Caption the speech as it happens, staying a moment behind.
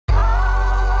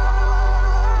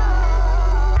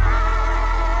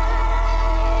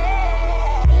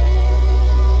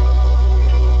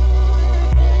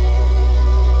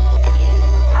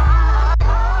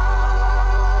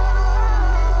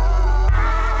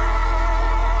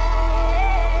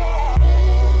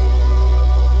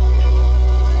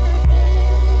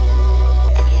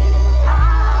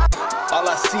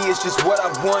just what I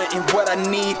want and what I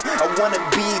need. I wanna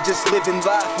be just living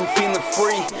life and feeling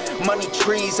free. Money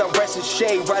trees, I rest in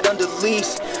shade right under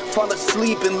leaves. Fall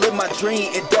asleep and live my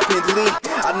dream indefinitely.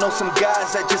 I know some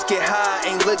guys that just get high,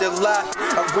 ain't live their life.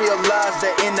 I realize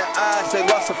that in their eyes they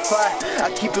lost a fight. I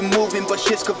keep it moving but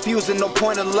shit's confusing, no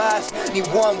point in lies. Need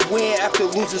one win after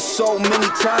losing so many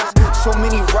times. So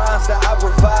many rhymes that I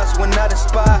revise when not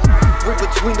inspired. Read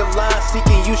between the lines,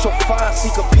 seeking you shall find.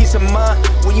 Seek a peace of mind.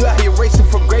 When you out here racing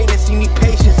for greatness, you need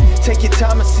patience. Take your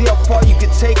time and see how far you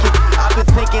can take it. I've been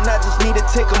thinking I just need to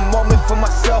take a moment for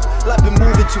myself. Life been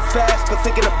moving too fast, but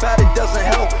thinking about it doesn't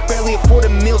help. Barely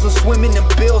affording meals and swimming in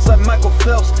bills like Michael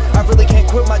Phelps. I really can't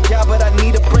quit my job, but I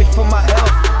need a break for my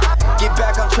health. Get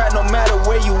back on track no matter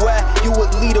where you at. You a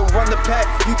leader, run the pack.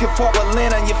 You can fall but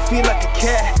land on your feet like a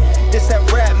cat. This that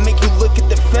rap, make you look at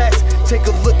the facts. Take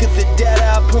a look at the data,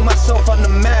 I put myself on the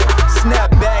map.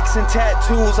 Snapbacks and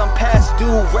tattoos, I'm past due.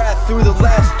 Rap through the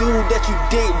last dude that you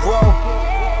did roll.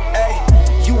 Ay,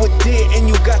 you a dick and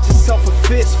you got yourself a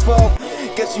fistful.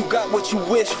 Guess you got what you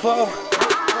wish for.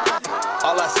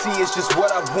 All I see is just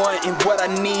what I want and what I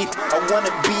need. I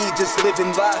wanna be just living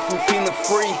life and feeling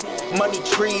free. Money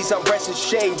trees, I rest in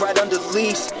shade right under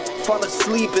leaves. Fall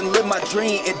asleep and live my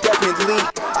dream indefinitely.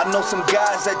 I know some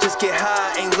guys that just get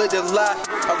high, ain't live their life.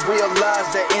 I realize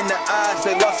that in their eyes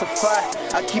they lost a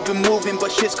fight. I keep it moving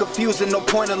but shit's confusing, no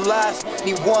point in lies.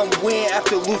 Need one win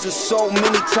after losing so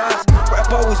many times.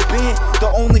 Rap always been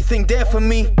the only thing there for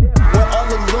me. When all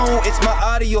alone, it's my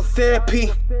audio therapy.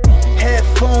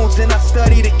 Headphones and I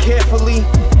studied it carefully.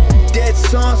 Dead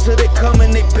songs so they come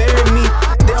and they bury me.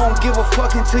 They don't give a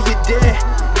fuck until you're dead.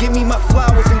 Give me my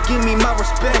flowers and give me my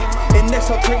respect, and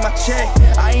next I'll take my check.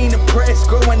 I ain't impressed,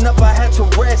 growing up I had to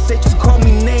rest. They just called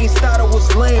me names, thought I was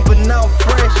lame, but now I'm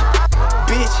fresh.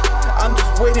 Bitch, I'm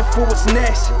just waiting for what's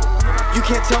next. You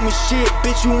can't tell me shit,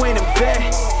 bitch, you ain't a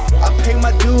vet. I pay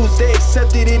my dues, they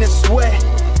accepted it in sweat.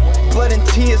 Blood and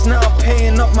tears, now I'm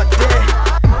paying off my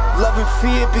debt. Love and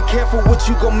fear, be careful what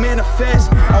you gon'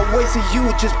 manifest. I wasted you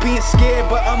just being scared,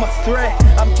 but I'm a threat.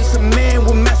 I'm just a man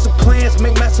with massive plans,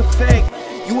 make mass effect.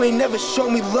 You ain't never show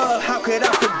me love, how could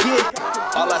I forget?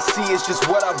 All I see is just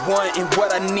what I want and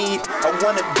what I need. I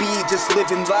wanna be just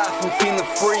living life and feeling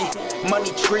free.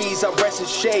 Money trees, I rest in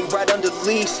shade right under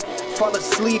leaves. Fall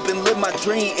asleep and live my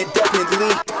dream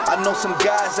indefinitely. I know some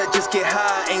guys that just get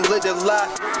high, ain't live their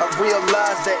life. I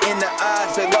realize that in their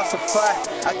eyes they lost a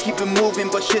fight. I keep it moving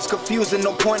but shit's confusing,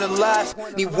 no point in lies.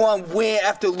 Need one win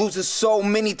after losing so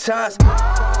many times.